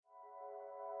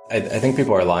I think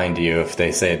people are lying to you if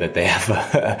they say that they have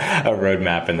a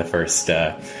roadmap in the first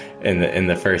in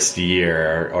the first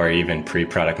year or even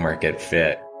pre-product market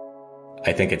fit.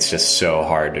 I think it's just so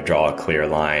hard to draw a clear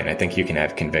line. I think you can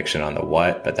have conviction on the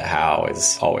what, but the how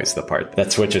is always the part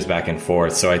that switches back and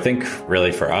forth. So I think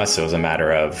really for us, it was a matter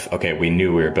of, okay, we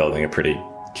knew we were building a pretty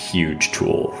huge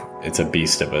tool. It's a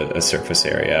beast of a surface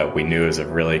area. We knew it was a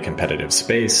really competitive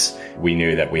space. We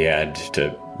knew that we had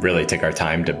to really take our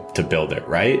time to build it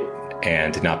right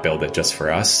and not build it just for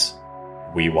us.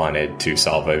 We wanted to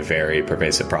solve a very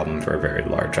pervasive problem for a very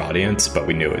large audience, but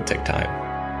we knew it would take time.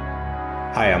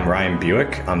 Hi, I'm Ryan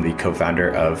Buick. I'm the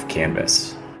co-founder of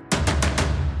Canvas.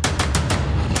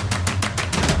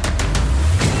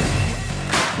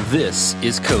 This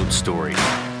is Code Story,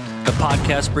 a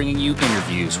podcast bringing you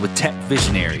interviews with tech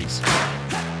visionaries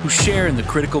who share in the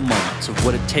critical moments of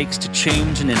what it takes to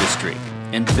change an industry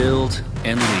and build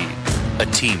and lead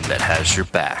a team that has your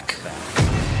back.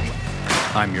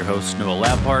 I'm your host, Noah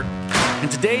Labhart, and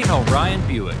today how Ryan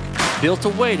Buick built a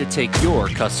way to take your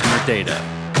customer data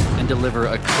and deliver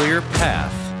a clear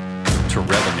path to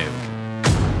revenue.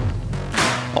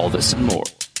 All this and more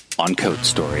on Code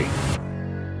Story.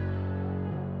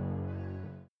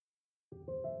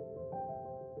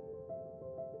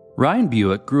 Ryan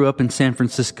Buick grew up in San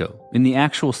Francisco, in the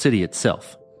actual city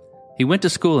itself. He went to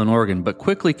school in Oregon, but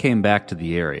quickly came back to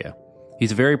the area.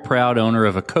 He's a very proud owner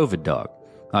of a COVID dog,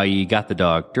 i.e. got the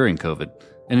dog during COVID,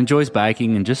 and enjoys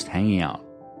biking and just hanging out.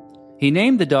 He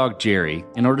named the dog Jerry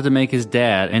in order to make his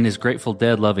dad and his Grateful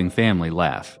Dead-loving family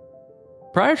laugh.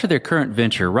 Prior to their current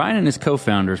venture, Ryan and his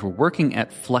co-founders were working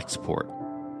at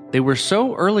Flexport. They were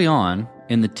so early on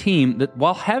in the team that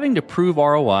while having to prove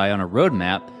ROI on a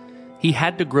roadmap, he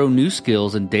had to grow new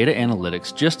skills in data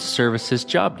analytics just to service his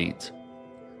job needs.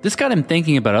 This got him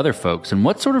thinking about other folks and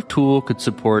what sort of tool could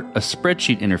support a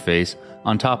spreadsheet interface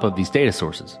on top of these data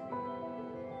sources.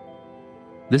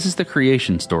 This is the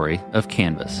creation story of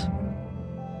Canvas.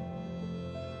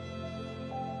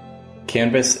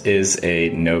 Canvas is a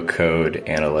no-code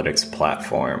analytics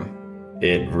platform.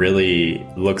 It really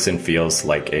looks and feels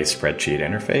like a spreadsheet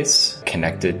interface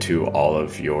connected to all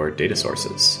of your data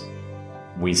sources.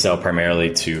 We sell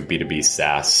primarily to B2B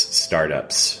SaaS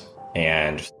startups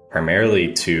and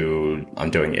primarily to,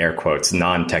 I'm doing air quotes,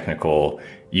 non-technical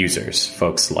users,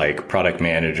 folks like product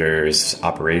managers,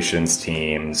 operations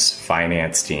teams,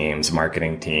 finance teams,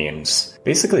 marketing teams,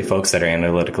 basically folks that are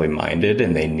analytically minded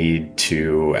and they need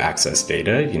to access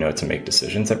data, to make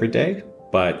decisions every day.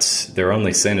 But their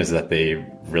only sin is that they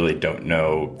really don't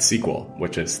know SQL,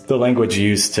 which is the language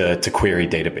used to query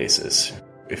databases.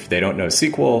 If they don't know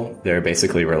SQL, they're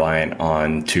basically reliant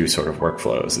on two sort of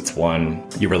workflows. It's one,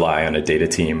 you rely on a data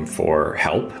team for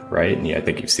help, right? And I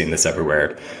think you've seen this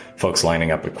everywhere. Folks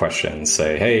lining up with questions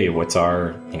say, hey, what's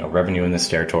our revenue in this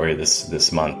territory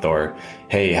this month? Or,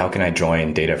 hey, how can I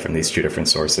join data from these two different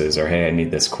sources? Or, hey, I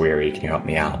need this query. Can you help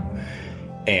me out?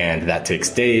 And that takes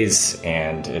days,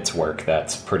 and it's work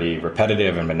that's pretty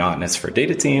repetitive and monotonous for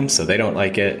data teams, so they don't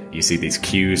like it. You see these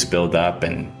queues build up,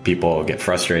 and people get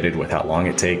frustrated with how long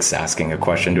it takes asking a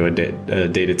question to a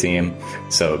data team.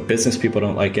 So business people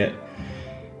don't like it.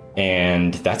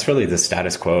 And that's really the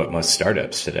status quo at most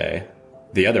startups today.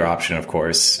 The other option, of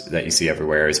course, that you see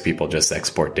everywhere is people just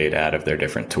export data out of their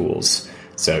different tools.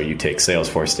 So you take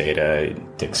Salesforce data,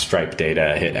 take Stripe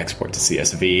data, hit export to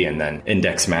CSV, and then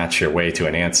index match your way to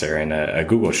an answer in a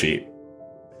Google Sheet.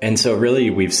 And so really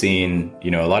we've seen,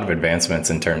 a lot of advancements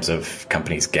in terms of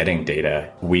companies getting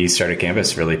data. We started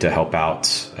Canvas really to help out,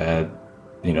 the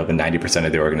 90%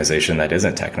 of the organization that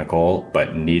isn't technical,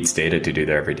 but needs data to do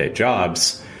their everyday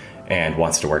jobs and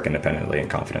wants to work independently and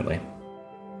confidently.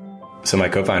 So my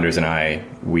co-founders and I,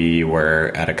 we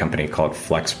were at a company called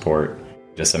Flexport.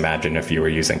 Just imagine if you were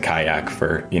using Kayak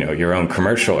for, your own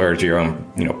commercial or your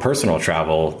own, personal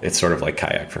travel. It's sort of like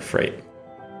Kayak for freight.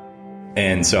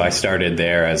 And so I started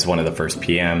there as one of the first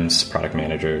PMs, product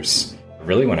managers.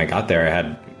 Really, when I got there, I had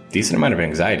a decent amount of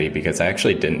anxiety because I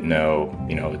actually didn't know,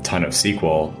 a ton of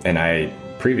SQL. And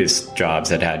previous jobs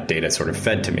had data sort of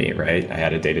fed to me, right? I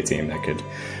had a data team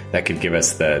that could give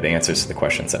us the answers to the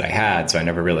questions that I had. So I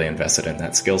never really invested in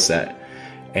that skill set.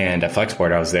 And at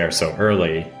Flexport, I was there so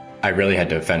early, I really had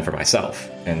to fend for myself.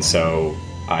 And so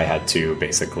I had to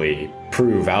basically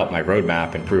prove out my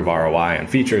roadmap and prove ROI on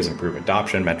features, improve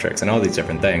adoption metrics, and all these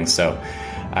different things. So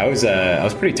I was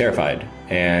pretty terrified.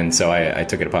 And so I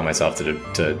took it upon myself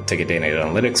to take a data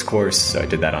analytics course. So I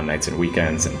did that on nights and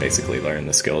weekends and basically learned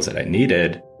the skills that I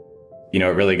needed. It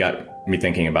really got me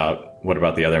thinking about what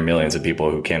about the other millions of people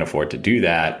who can't afford to do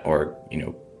that or,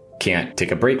 can't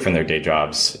take a break from their day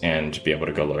jobs and be able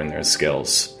to go learn their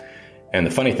skills. And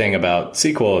the funny thing about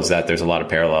SQL is that there's a lot of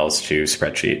parallels to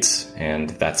spreadsheets, and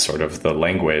that's sort of the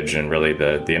language and really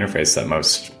the interface that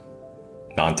most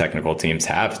non-technical teams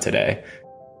have today.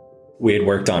 We had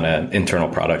worked on an internal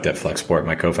product at Flexport.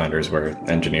 My co-founders were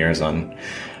engineers on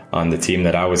the team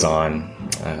that I was on,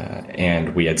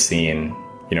 and we had seen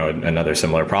another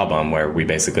similar problem where we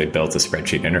basically built a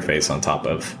spreadsheet interface on top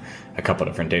of a couple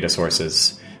different data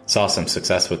sources, saw some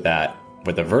success with that,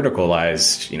 with a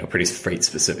verticalized, pretty freight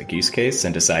specific use case,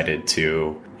 and decided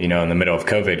to, in the middle of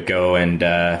COVID, go and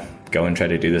try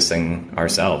to do this thing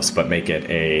ourselves, but make it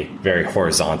a very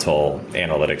horizontal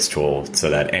analytics tool so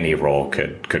that any role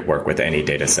could work with any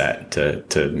data set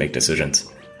to make decisions.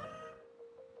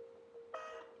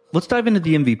 Let's dive into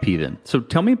the MVP then. So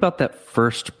tell me about that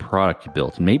first product you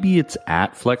built. Maybe it's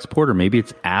at Flexport or maybe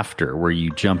it's after, where you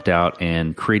jumped out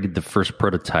and created the first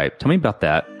prototype. Tell me about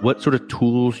that. What sort of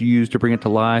tools you used to bring it to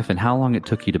life and how long it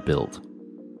took you to build.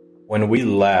 When we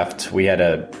left, we had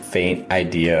a faint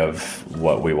idea of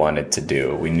what we wanted to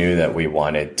do. We knew that we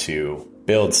wanted to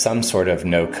build some sort of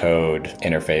no-code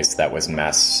interface that was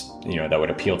that would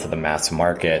appeal to the mass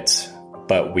market,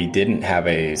 but we didn't have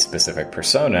a specific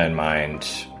persona in mind,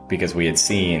 because we had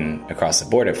seen across the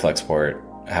board at Flexport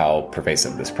how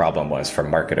pervasive this problem was for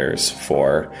marketers,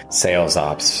 for sales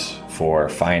ops, for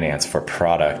finance, for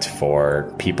product,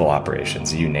 for people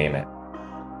operations, you name it.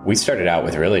 We started out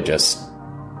with really just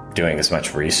doing as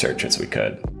much research as we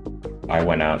could. I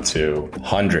went out to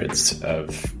hundreds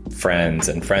of friends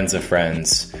and friends of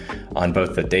friends on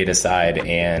both the data side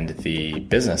and the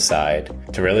business side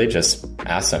to really just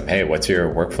ask them, hey, what's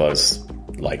your workflows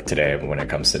like today when it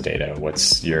comes to data?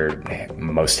 What's your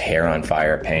most hair on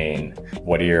fire pain?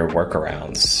 What are your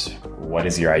workarounds? What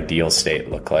does your ideal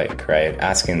state look like, right?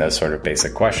 Asking those sort of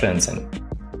basic questions. And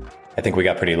I think we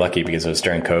got pretty lucky because it was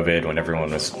during COVID when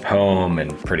everyone was home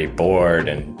and pretty bored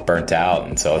and burnt out.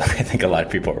 And so I think a lot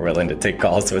of people were willing to take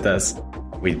calls with us.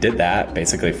 We did that,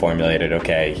 basically formulated,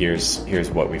 okay, here's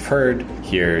what we've heard,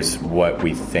 here's what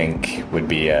we think would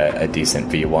be a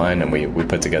decent V1, and we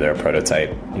put together a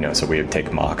prototype, so we would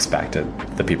take mocks back to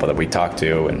the people that we talked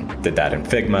to and did that in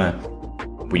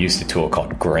Figma. We used a tool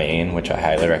called Grain, which I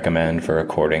highly recommend for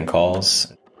recording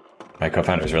calls. My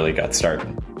co-founders really got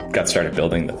started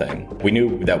building the thing. We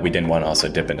knew that we didn't want to also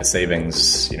dip into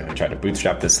savings, and try to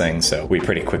bootstrap this thing. So we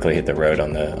pretty quickly hit the road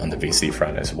on the VC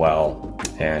front as well,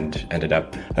 and ended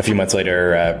up a few months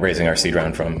later raising our seed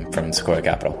round from Sequoia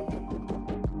Capital.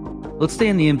 Let's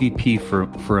stay on the MVP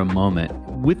for a moment.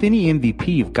 With any MVP,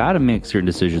 you've got to make certain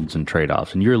decisions and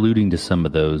trade-offs, and you're alluding to some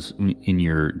of those in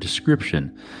your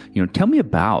description. Tell me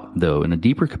about, though, in a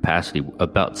deeper capacity,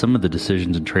 about some of the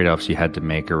decisions and trade-offs you had to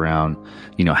make around,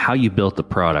 how you built the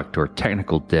product, or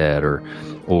technical debt,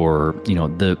 or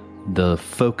the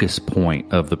focus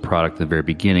point of the product at the very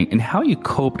beginning, and how you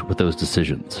coped with those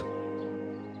decisions.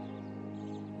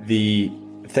 The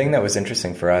thing that was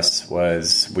interesting for us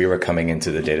was we were coming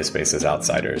into the data space as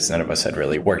outsiders. None of us had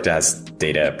really worked as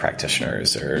data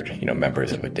practitioners or,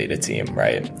 members of a data team,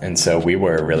 right? And so we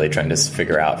were really trying to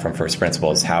figure out from first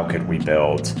principles, how could we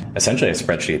build essentially a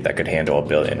spreadsheet that could handle 1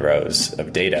 billion rows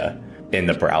of data in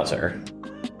the browser?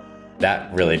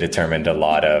 That really determined a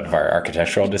lot of our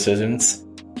architectural decisions.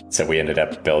 So we ended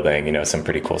up building, some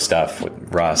pretty cool stuff with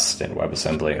Rust and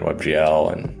WebAssembly and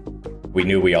WebGL, and we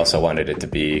knew we also wanted it to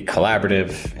be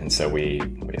collaborative, and so we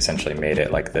essentially made it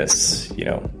like this,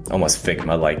 almost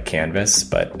Figma-like canvas,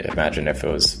 but imagine if it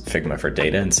was Figma for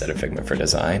data instead of Figma for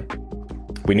design.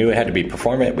 We knew it had to be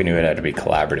performant, we knew it had to be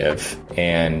collaborative,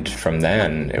 and from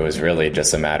then, it was really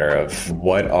just a matter of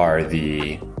what are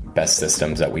the best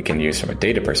systems that we can use from a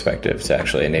data perspective to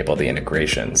actually enable the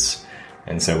integrations.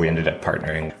 And so we ended up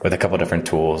partnering with a couple different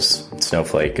tools.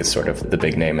 Snowflake is sort of the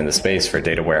big name in the space for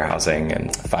data warehousing, and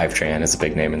Fivetran is a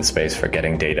big name in the space for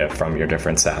getting data from your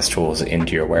different SaaS tools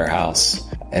into your warehouse.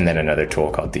 And then another tool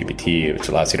called dbt, which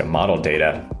allows you to model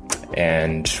data.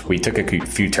 And we took a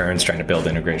few turns trying to build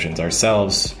integrations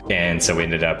ourselves. And so we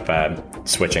ended up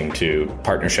switching to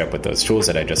partnership with those tools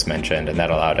that I just mentioned. And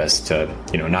that allowed us to,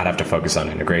 not have to focus on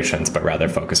integrations, but rather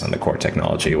focus on the core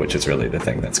technology, which is really the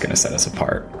thing that's going to set us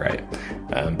apart, right?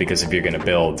 Because if you're going to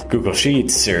build Google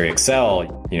Sheets or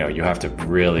Excel, you have to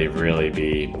really, really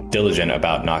be diligent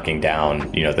about knocking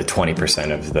down, the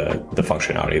 20% of the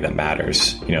functionality that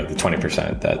matters, the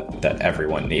 20% that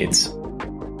everyone needs.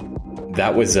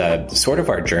 That was sort of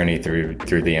our journey through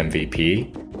the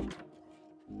MVP.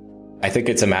 I think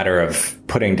it's a matter of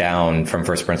putting down from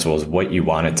first principles what you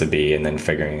want it to be and then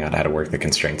figuring out how to work the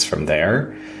constraints from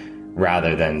there.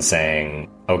 rather than saying,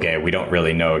 okay, we don't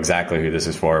really know exactly who this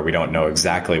is for. We don't know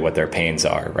exactly what their pains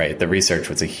are, right? The research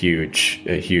was a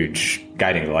huge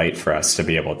guiding light for us to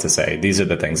be able to say, these are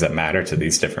the things that matter to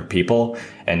these different people.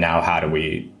 And now how do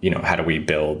we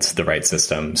build the right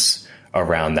systems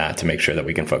around that to make sure that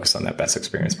we can focus on that best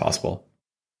experience possible?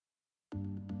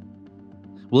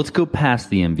 Well, let's go past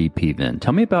the MVP then.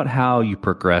 Tell me about how you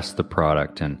progressed the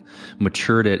product and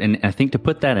matured it. And I think to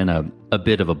put that in a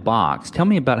bit of a box, tell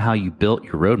me about how you built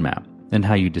your roadmap and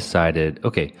how you decided,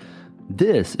 okay,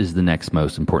 this is the next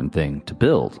most important thing to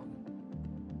build.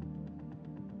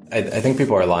 I think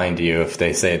people are lying to you if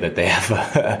they say that they have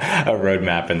a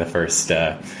roadmap in the first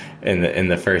in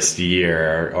the first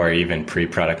year or even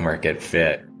pre-product market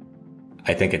fit.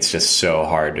 I think it's just so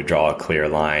hard to draw a clear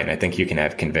line. I think you can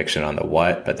have conviction on the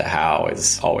what, but the how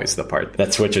is always the part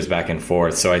that switches back and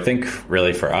forth. So I think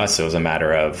really for us, it was a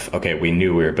matter of, okay, we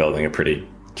knew we were building a pretty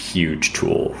huge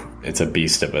tool. It's a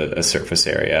beast of a surface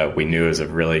area. We knew it was a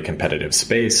really competitive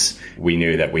space. We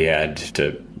knew that we had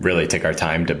to really take our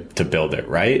time to build it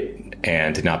right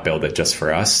and to not build it just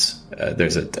for us.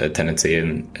 There's a tendency,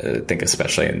 I think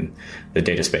especially in the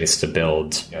data space, to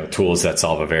build tools that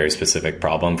solve a very specific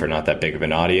problem for not that big of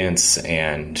an audience.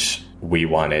 And we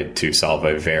wanted to solve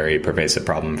a very pervasive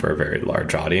problem for a very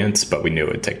large audience, but we knew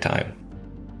it would take time.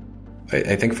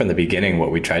 I think from the beginning,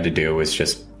 what we tried to do was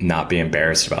just not be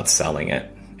embarrassed about selling it.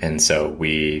 And so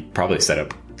we probably set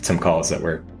up some calls that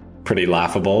were pretty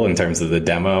laughable in terms of the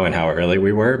demo and how early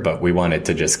we were, but we wanted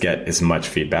to just get as much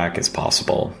feedback as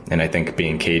possible. And I think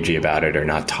being cagey about it or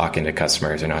not talking to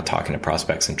customers or not talking to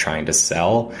prospects and trying to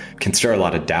sell can stir a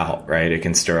lot of doubt, right? It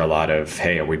can stir a lot of,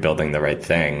 hey, are we building the right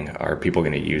thing? Are people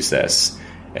going to use this?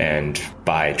 And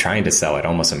by trying to sell it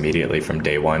almost immediately from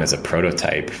day one as a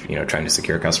prototype, trying to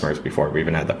secure customers before we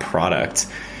even had the product,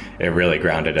 it really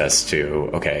grounded us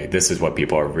to, okay, this is what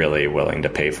people are really willing to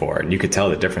pay for. And you could tell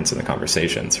the difference in the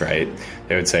conversations, right?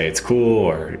 They would say it's cool,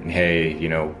 or, hey,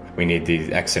 we need these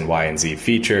X and Y and Z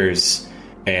features.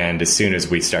 And as soon as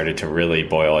we started to really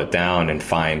boil it down and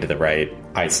find the right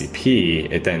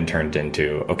ICP, it then turned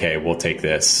into, okay, we'll take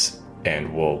this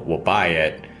and we'll buy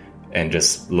it. And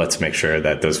just let's make sure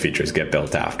that those features get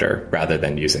built after, rather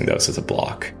than using those as a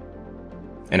block.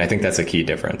 And I think that's a key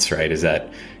difference, right? Is that,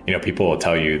 people will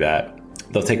tell you that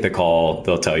they'll take the call,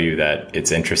 they'll tell you that it's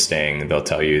interesting, they'll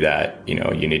tell you that,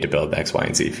 you need to build X, Y,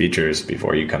 and Z features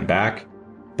before you come back.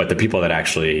 But the people that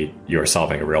actually you're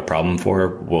solving a real problem for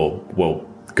will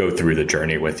go through the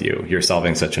journey with you. You're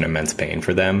solving such an immense pain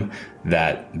for them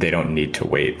that they don't need to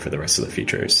wait for the rest of the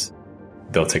features.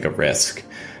 They'll take a risk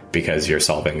because you're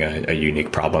solving a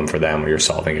unique problem for them, or you're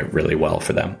solving it really well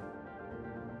for them.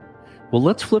 Well,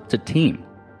 let's flip to team.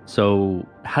 So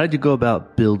how did you go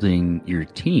about building your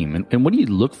team? And what do you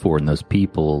look for in those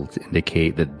people to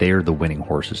indicate that they're the winning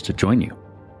horses to join you?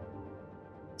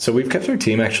 So we've kept our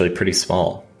team actually pretty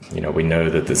small. We know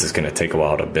that this is going to take a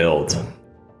while to build,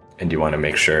 and you want to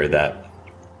make sure that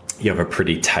you have a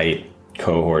pretty tight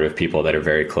cohort of people that are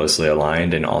very closely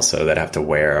aligned, and also that have to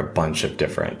wear a bunch of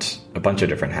different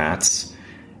hats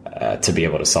to be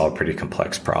able to solve pretty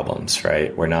complex problems,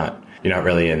 right? You're not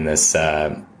really in this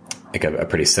like a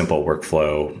pretty simple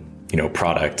workflow,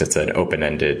 product. It's an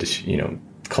open-ended,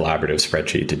 collaborative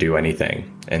spreadsheet to do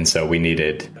anything. And so we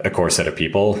needed a core set of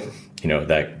people,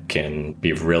 that can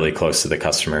be really close to the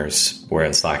customers. We're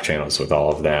in Slack channels with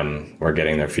all of them. We're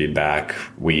getting their feedback.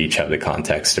 We each have the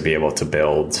context to be able to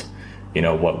build,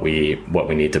 what we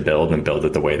need to build, and build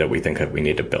it the way that we think that we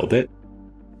need to build it.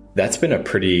 That's been a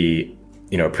pretty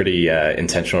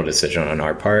intentional decision on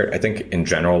our part. I think in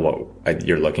general, what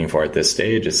you're looking for at this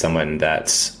stage is someone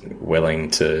that's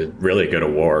willing to really go to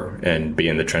war and be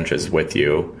in the trenches with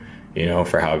you,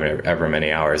 for however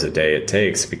many hours a day it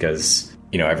takes, because,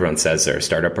 everyone says they're a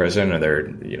startup person or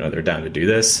they're down to do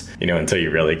this, until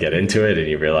you really get into it and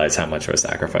you realize how much of a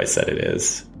sacrifice that it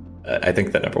is. I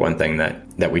think the number one thing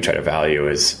that we try to value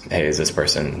is, hey, is this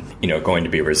person, going to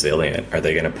be resilient? Are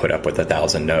they going to put up with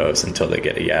 1,000 no's until they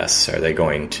get a yes? Are they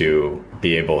going to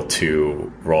be able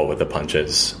to roll with the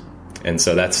punches? And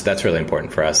so that's really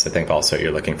important for us. I think also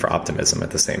you're looking for optimism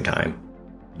at the same time.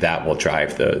 That will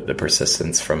drive the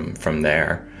persistence from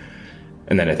there.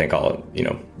 And then I think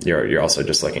you're also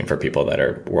just looking for people that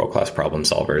are world-class problem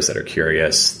solvers, that are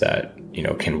curious, that,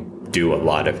 can do a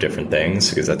lot of different things,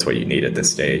 because that's what you need at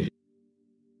this stage.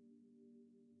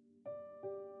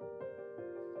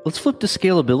 Let's flip to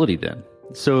scalability then.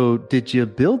 So did you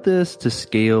build this to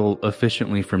scale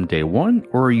efficiently from day one,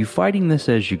 or are you fighting this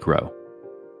as you grow?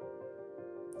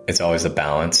 It's always a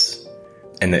balance.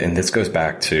 And this goes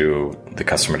back to the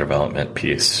customer development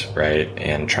piece, right?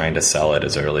 And trying to sell it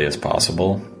as early as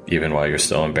possible. even while you're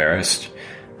still embarrassed.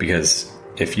 Because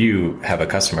if you have a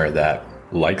customer that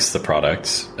likes the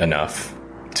product enough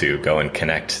to go and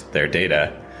connect their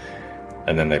data,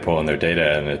 and then they pull in their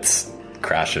data and it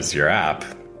crashes your app,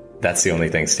 that's the only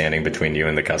thing standing between you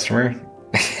and the customer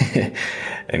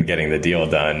and getting the deal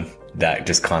done. That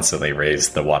just constantly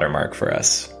raised the watermark for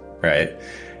us, right?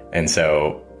 And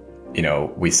so,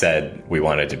 we said we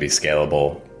wanted to be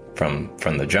scalable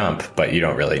from the jump, but you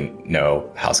don't really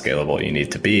know how scalable you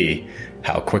need to be,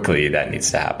 how quickly that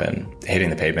needs to happen. Hitting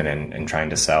the pavement and trying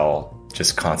to sell,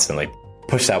 just constantly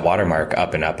push that watermark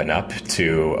up and up and up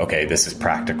to, okay, this is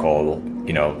practical,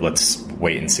 let's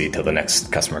wait and see till the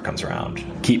next customer comes around.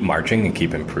 Keep marching and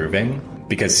keep improving,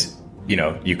 because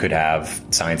you could have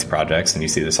science projects, and you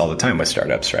see this all the time with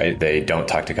startups, right? They don't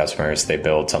talk to customers. They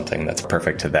build something that's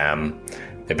perfect to them.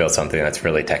 They build something that's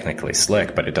really technically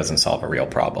slick, but it doesn't solve a real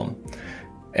problem.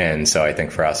 And so I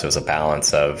think for us, it was a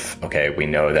balance of, okay, we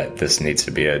know that this needs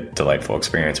to be a delightful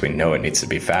experience. We know it needs to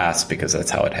be fast because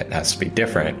that's how it has to be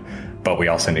different. But we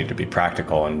also need to be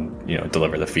practical and,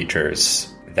 deliver the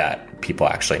features that people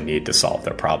actually need to solve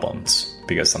their problems,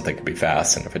 because something can be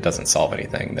fast, and if it doesn't solve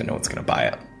anything, then no one's going to buy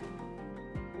it.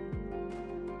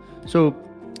 So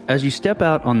as you step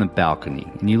out on the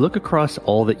balcony and you look across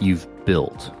all that you've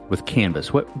built with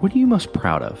Canvas, what are you most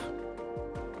proud of?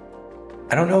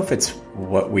 I don't know if it's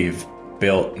what we've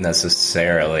built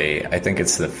necessarily. I think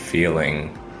it's the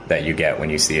feeling that you get when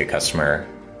you see a customer.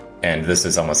 And this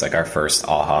is almost like our first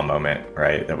aha moment,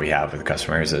 right, that we have with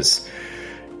customers is,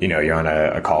 you're on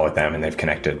a call with them and they've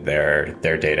connected their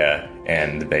data,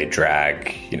 and they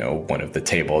drag, one of the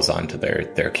tables onto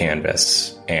their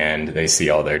Canvas, and they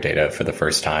see all their data for the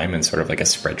first time in sort of like a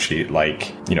spreadsheet,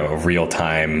 like, a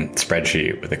real-time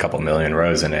spreadsheet with a couple million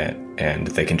rows in it. And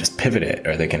they can just pivot it,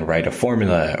 or they can write a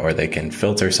formula, or they can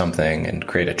filter something and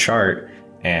create a chart.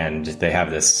 And they have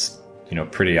this,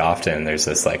 pretty often there's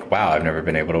this like, wow, I've never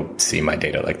been able to see my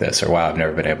data like this, or wow, I've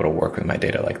never been able to work with my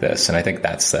data like this. And I think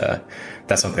that's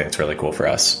something that's really cool for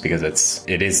us, because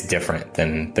it is different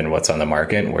than what's on the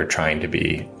market. And we're trying to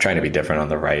be different on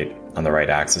the right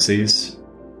axes.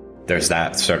 There's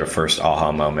that sort of first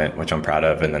aha moment, which I'm proud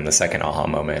of. And then the second aha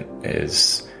moment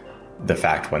is the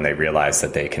fact when they realize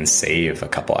that they can save a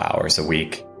couple hours a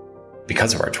week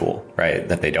because of our tool, right?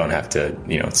 That they don't have to,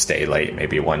 stay late,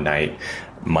 maybe one night,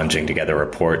 munging together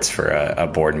reports for a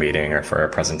board meeting or for a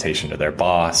presentation to their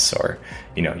boss, or,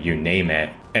 you name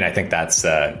it. And I think that's,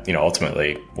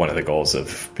 ultimately one of the goals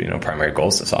of, primary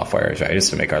goals of software is, right, is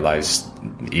to make our lives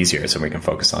easier so we can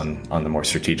focus on the more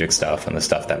strategic stuff, and the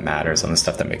stuff that matters, and the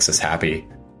stuff that makes us happy.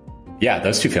 Yeah,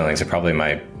 those two feelings are probably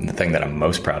the thing that I'm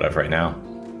most proud of right now.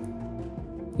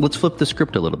 Let's flip the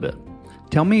script a little bit.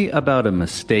 Tell me about a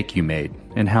mistake you made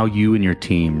and how you and your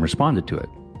team responded to it.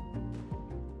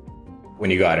 When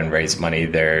you go out and raise money,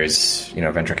 there's,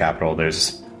 venture capital,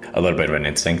 there's a little bit of an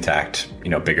instinct to act,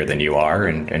 bigger than you are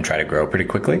and try to grow pretty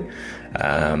quickly,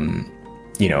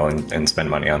 and spend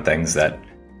money on things that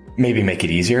maybe make it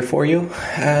easier for you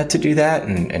to do that,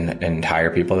 and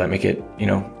hire people that make it,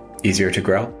 easier to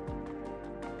grow.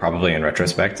 Probably in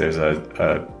retrospect, there's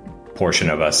a portion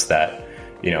of us that,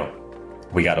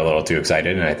 we got a little too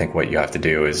excited. And I think what you have to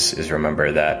do is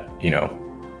remember that,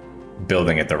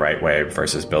 building it the right way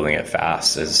versus building it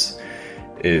fast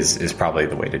is probably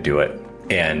the way to do it.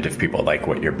 And if people like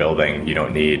what you're building, you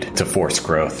don't need to force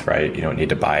growth, right? You don't need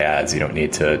to buy ads. You don't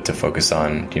need to focus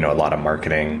on, a lot of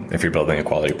marketing. If you're building a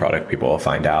quality product, people will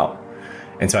find out.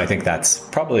 And so I think that's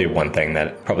probably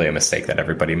probably a mistake that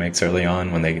everybody makes early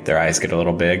on when their eyes get a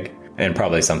little big, and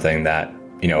probably something that,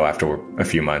 after a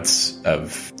few months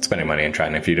of spending money and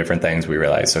trying a few different things, we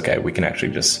realized, okay, we can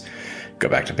actually just go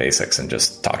back to basics and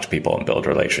just talk to people and build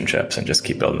relationships and just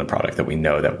keep building the product that we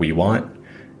know that we want.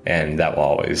 And that will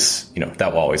always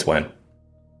win.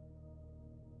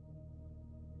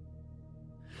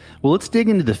 Well, let's dig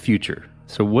into the future.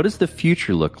 So what does the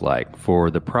future look like for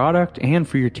the product and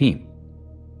for your team?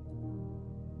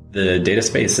 The data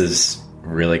space is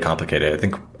really complicated. I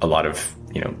think a lot of,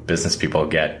 business people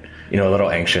get, a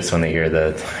little anxious when they hear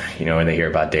when they hear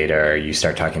about data, or you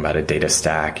start talking about a data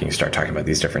stack and you start talking about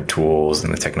these different tools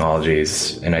and the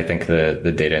technologies. And I think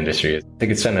the data industry, I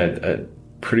think it's done a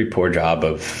pretty poor job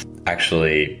of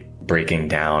actually breaking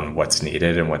down what's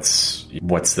needed and what's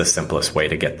the simplest way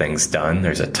to get things done.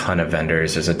 There's a ton of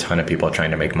vendors. There's a ton of people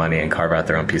trying to make money and carve out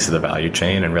their own piece of the value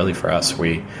chain. And really for us,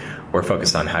 we're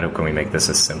focused on can we make this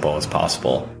as simple as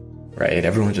possible, right?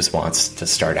 Everyone just wants to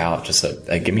start out, just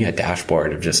give me a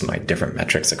dashboard of just my different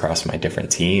metrics across my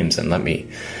different teams, and let me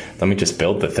just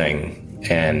build the thing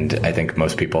And I think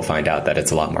most people find out that it's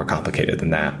a lot more complicated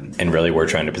than that. And really, we're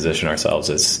trying to position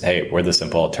ourselves as, hey, we're the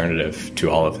simple alternative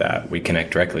to all of that. We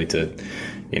connect directly to,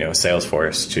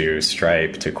 Salesforce, to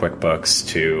Stripe, to QuickBooks,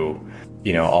 to,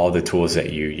 all the tools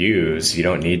that you use. You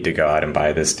don't need to go out and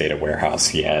buy this data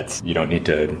warehouse yet. You don't need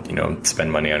to,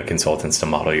 spend money on consultants to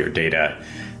model your data.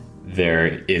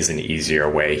 There is an easier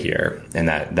way here. And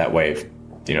that way,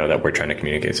 that we're trying to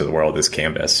communicate to the world is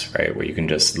Canvas, right? Where you can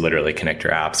just literally connect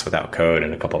your apps without code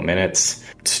in a couple of minutes,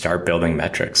 start building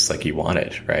metrics like you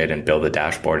wanted, right? And build a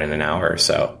dashboard in an hour or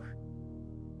so.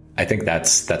 I think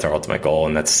that's our ultimate goal.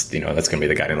 And that's going to be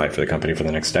the guiding light for the company for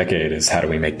the next decade, is how do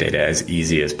we make data as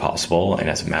easy as possible and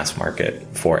as mass market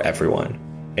for everyone,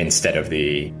 instead of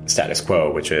the status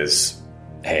quo, which is,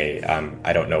 hey,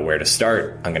 I don't know where to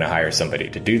start. I'm going to hire somebody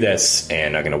to do this,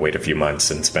 and I'm going to wait a few months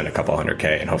and spend a couple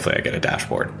 $100K, and hopefully I get a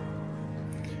dashboard.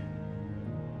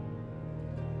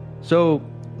 So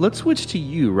let's switch to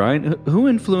you, Ryan. Who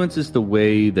influences the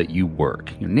way that you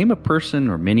work? Name a person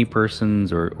or many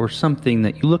persons or something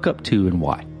that you look up to, and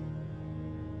why.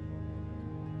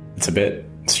 It's a bit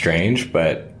strange,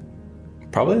 but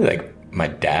probably like my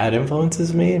dad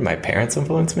influences me, my parents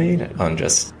influence me on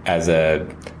just as a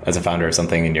founder of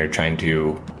something, and you're trying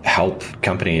to help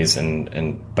companies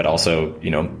but also,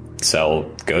 sell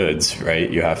goods,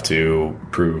 right? You have to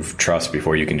prove trust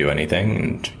before you can do anything.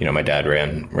 And, my dad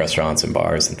ran restaurants and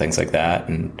bars and things like that.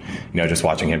 And, just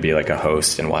watching him be like a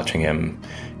host and watching him,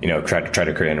 try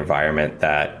to create an environment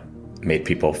that made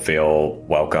people feel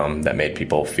welcome, that made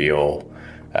people feel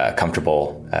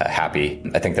comfortable, happy.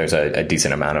 I think there's a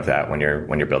decent amount of that when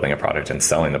you're building a product and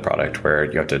selling the product, where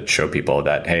you have to show people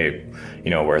that, hey,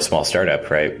 we're a small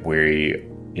startup, right?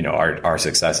 Our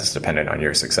success is dependent on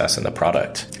your success in the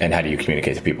product. And how do you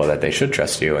communicate to people that they should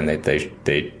trust you, and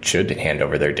they should hand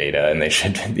over their data, and they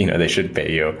should, they should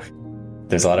pay you?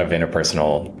 There's a lot of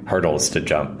interpersonal hurdles to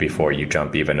jump before you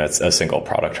jump even a single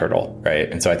product hurdle, right?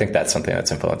 And so I think that's something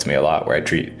that's influenced me a lot, where I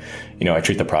treat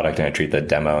the product and I treat the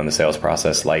demo and the sales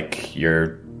process like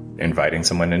you're inviting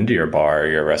someone into your bar or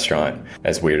your restaurant.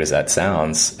 As weird as that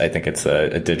sounds, I think it's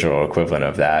a digital equivalent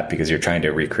of that, because you're trying to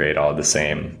recreate all the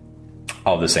same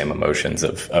emotions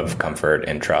of comfort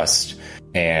and trust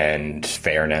and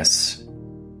fairness.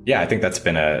 Yeah, I think that's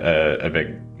been a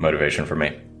big motivation for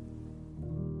me.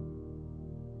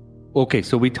 Okay,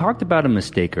 so we talked about a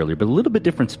mistake earlier, but a little bit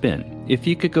different spin. If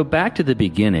you could go back to the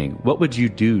beginning, what would you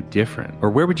do different? Or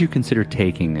where would you consider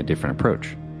taking a different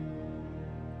approach?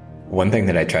 One thing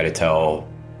that I try to tell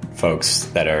folks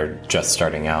that are just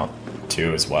starting out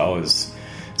too as well is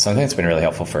something that's been really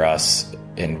helpful for us,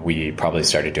 and we probably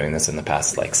started doing this in the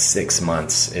past 6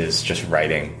 months, is just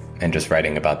writing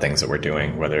about things that we're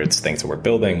doing, whether it's things that we're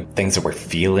building, things that we're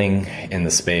feeling in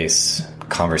the space,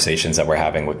 conversations that we're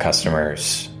having with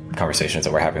customers, conversations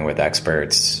that we're having with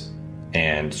experts,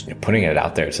 and putting it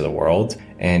out there to the world.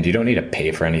 And you don't need to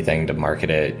pay for anything to market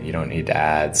it. You don't need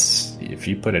ads. If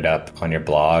you put it up on your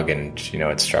blog and,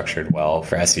 it's structured well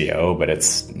for SEO, but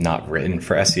it's not written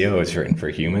for SEO, it's written for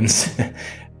humans.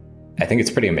 I think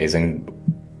it's pretty amazing.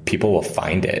 People will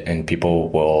find it, and people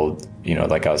will,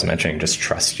 like I was mentioning, just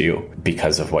trust you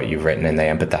because of what you've written, and they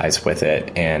empathize with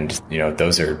it. And,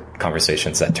 those are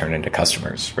conversations that turn into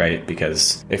customers, right?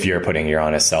 Because if you're putting your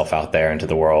honest self out there into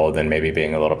the world and maybe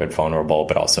being a little bit vulnerable,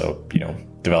 but also,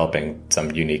 developing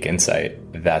some unique insight,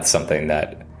 that's something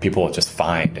that people will just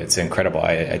find. It's incredible.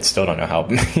 I still don't know how,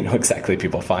 exactly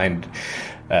people find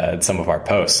some of our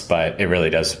posts, but it really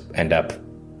does end up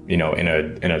in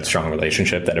a strong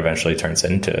relationship that eventually turns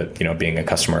into, being a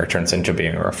customer, turns into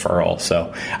being a referral.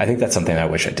 So I think that's something I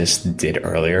wish I just did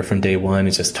earlier from day one,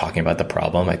 is just talking about the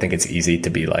problem. I think it's easy to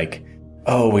be like,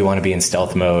 oh, we want to be in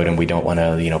stealth mode and we don't want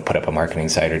to, put up a marketing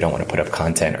site or don't want to put up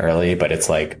content early. But it's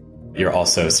like, you're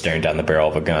also staring down the barrel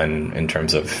of a gun in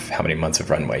terms of how many months of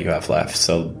runway you have left.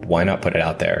 So why not put it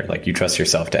out there? Like, you trust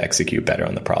yourself to execute better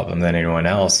on the problem than anyone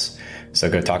else. So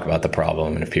go talk about the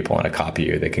problem. And if people want to copy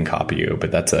you, they can copy you.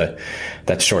 But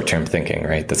that's short-term thinking,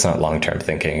 right? That's not long-term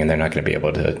thinking. And they're not going to be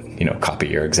able to, copy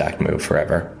your exact move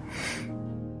forever.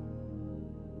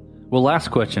 Well,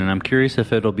 last question, and I'm curious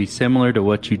if it'll be similar to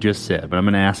what you just said, but I'm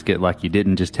going to ask it like you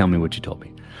didn't just tell me what you told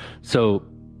me. So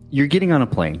you're getting on a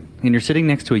plane and you're sitting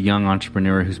next to a young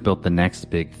entrepreneur who's built the next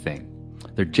big thing.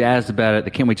 They're jazzed about it.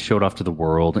 They can't wait to show it off to the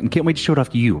world and can't wait to show it off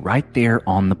to you right there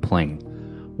on the plane.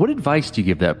 What advice do you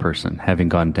give that person, having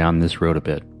gone down this road a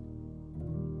bit?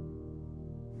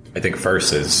 I think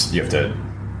first is you have to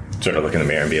sort of look in the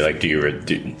mirror and be like, do you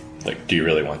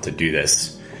really want to do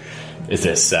this? Is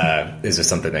this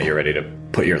something that you're ready to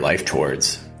put your life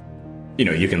towards?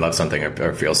 you can love something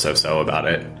or feel so about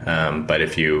it. But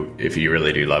if you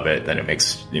really do love it, then it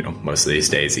makes, most of these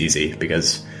days easy,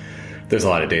 because there's a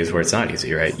lot of days where it's not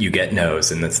easy, right? You get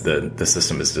no's, and that's the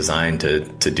system is designed to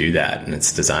do that. And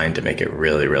it's designed to make it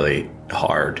really, really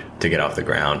hard to get off the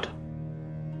ground.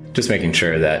 Just making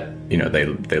sure that,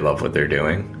 they love what they're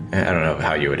doing. I don't know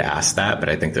how you would ask that, but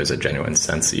I think there's a genuine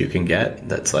sense that you can get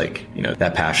that's like,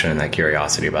 that passion and that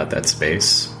curiosity about that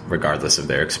space, regardless of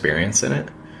their experience in it.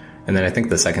 And then I think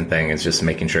the second thing is just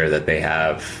making sure that they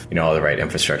have, all the right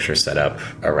infrastructure set up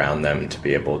around them to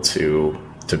be able to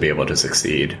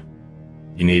succeed.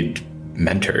 You need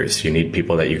mentors. You need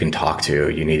people that you can talk to.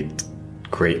 You need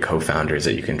great co-founders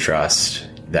that you can trust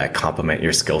that complement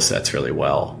your skill sets really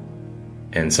well.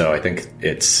 And so I think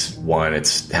it's one,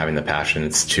 it's having the passion.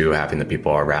 It's two, having the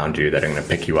people around you that are going to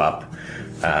pick you up,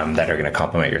 that are going to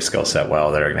complement your skill set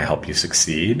well, that are going to help you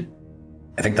succeed.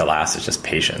 I think the last is just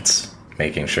patience,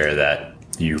 making sure that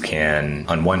you can,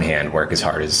 on one hand, work as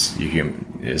hard as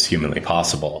humanly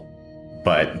possible,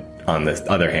 but on the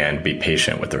other hand, be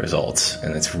patient with the results.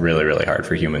 And it's really, really hard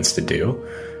for humans to do.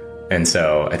 And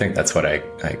so I think that's what I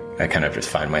kind of just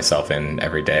find myself in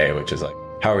every day, which is like,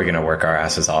 how are we going to work our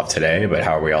asses off today? But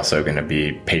how are we also going to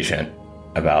be patient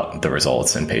about the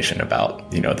results and patient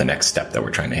about, the next step that we're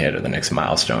trying to hit or the next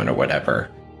milestone or whatever?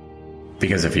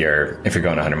 Because if you're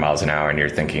going 100 miles an hour and you're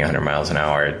thinking 100 miles an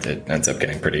hour, it ends up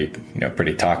getting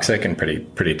pretty toxic and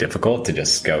pretty difficult to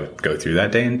just go through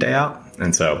that day in, day out.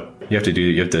 And so you have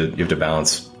to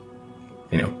balance,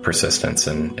 persistence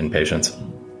and patience.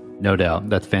 No doubt.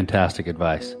 That's fantastic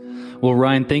advice. Well,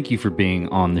 Ryan, thank you for being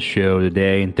on the show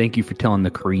today, and thank you for telling the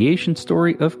creation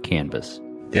story of Canvas.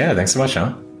 Yeah, thanks so much,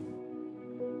 Sean.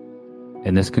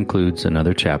 And this concludes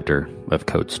another chapter of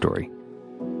Code Story.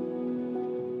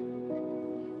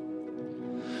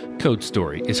 Code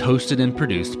Story is hosted and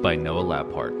produced by Noah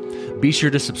Labhart. Be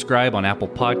sure to subscribe on Apple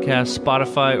Podcasts,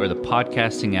 Spotify, or the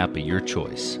podcasting app of your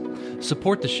choice.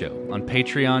 Support the show on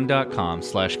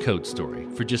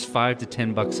patreon.com/codestory for just $5 to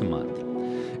 $10 a month.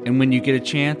 And when you get a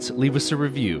chance, leave us a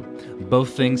review.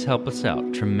 Both things help us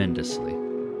out tremendously.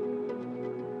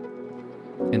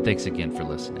 And thanks again for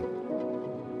listening.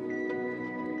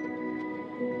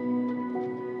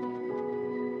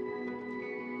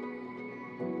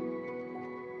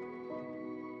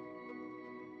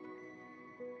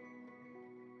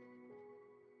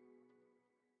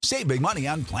 Save big money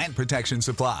on plant protection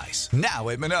supplies, now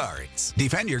at Menards.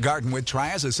 Defend your garden with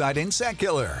Triazicide Insect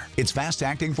Killer. Its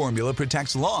fast-acting formula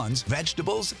protects lawns,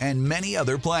 vegetables, and many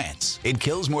other plants. It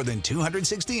kills more than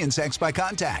 260 insects by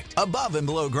contact, above and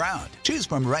below ground. Choose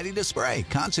from ready to spray,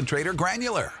 concentrate, or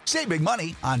granular. Save big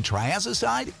money on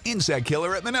Triazicide Insect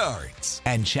Killer at Menards.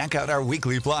 And check out our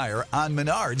weekly flyer on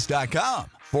Menards.com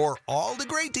for all the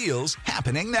great deals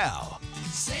happening now.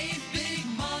 Save